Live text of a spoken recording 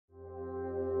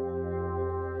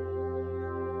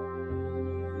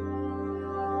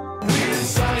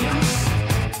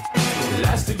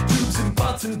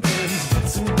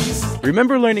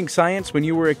Remember learning science when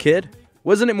you were a kid?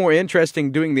 Wasn't it more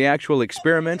interesting doing the actual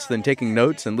experiments than taking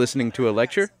notes and listening to a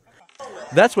lecture?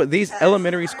 That's what these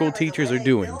elementary school teachers are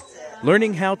doing,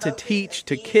 learning how to teach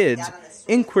to kids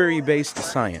inquiry-based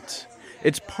science.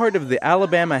 It's part of the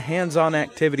Alabama Hands-On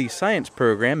Activity Science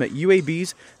program at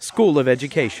UAB's School of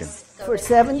Education. For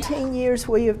 17 years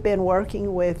we have been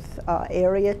working with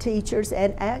area teachers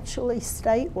and actually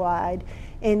statewide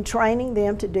in training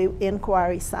them to do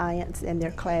inquiry science in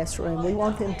their classroom. We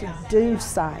want them to do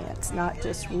science, not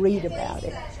just read about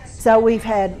it. So we've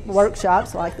had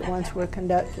workshops like the ones we're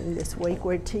conducting this week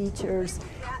where teachers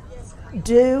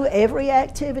do every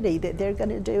activity that they're going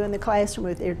to do in the classroom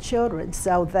with their children,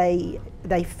 so they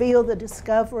feel the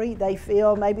discovery, they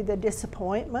feel maybe the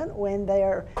disappointment when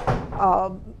their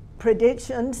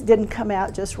predictions didn't come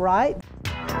out just right.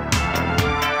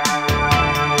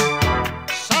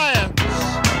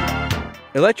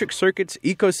 Electric circuits,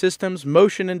 ecosystems,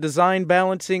 motion and design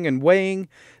balancing and weighing,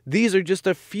 these are just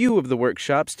a few of the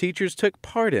workshops teachers took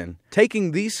part in.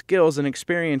 Taking these skills and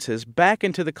experiences back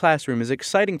into the classroom is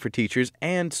exciting for teachers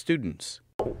and students.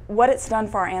 What it's done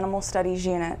for our animal studies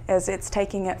unit is it's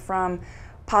taking it from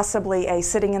possibly a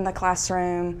sitting in the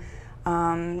classroom,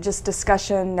 just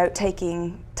discussion,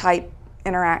 note-taking type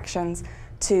interactions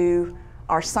to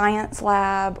our science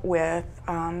lab with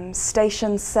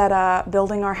stations set up,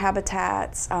 building our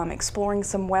habitats, exploring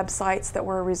some websites that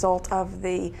were a result of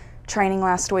the training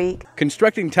last week.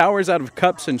 Constructing towers out of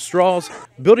cups and straws,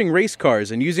 building race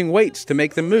cars and using weights to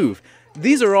make them move.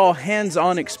 These are all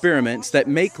hands-on experiments that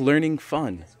make learning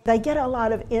fun. They get a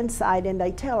lot of insight and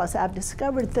they tell us, I've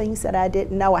discovered things that I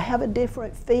didn't know. I have a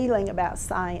different feeling about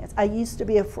science. I used to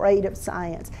be afraid of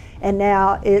science, and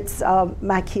now it's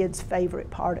my kids' favorite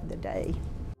part of the day.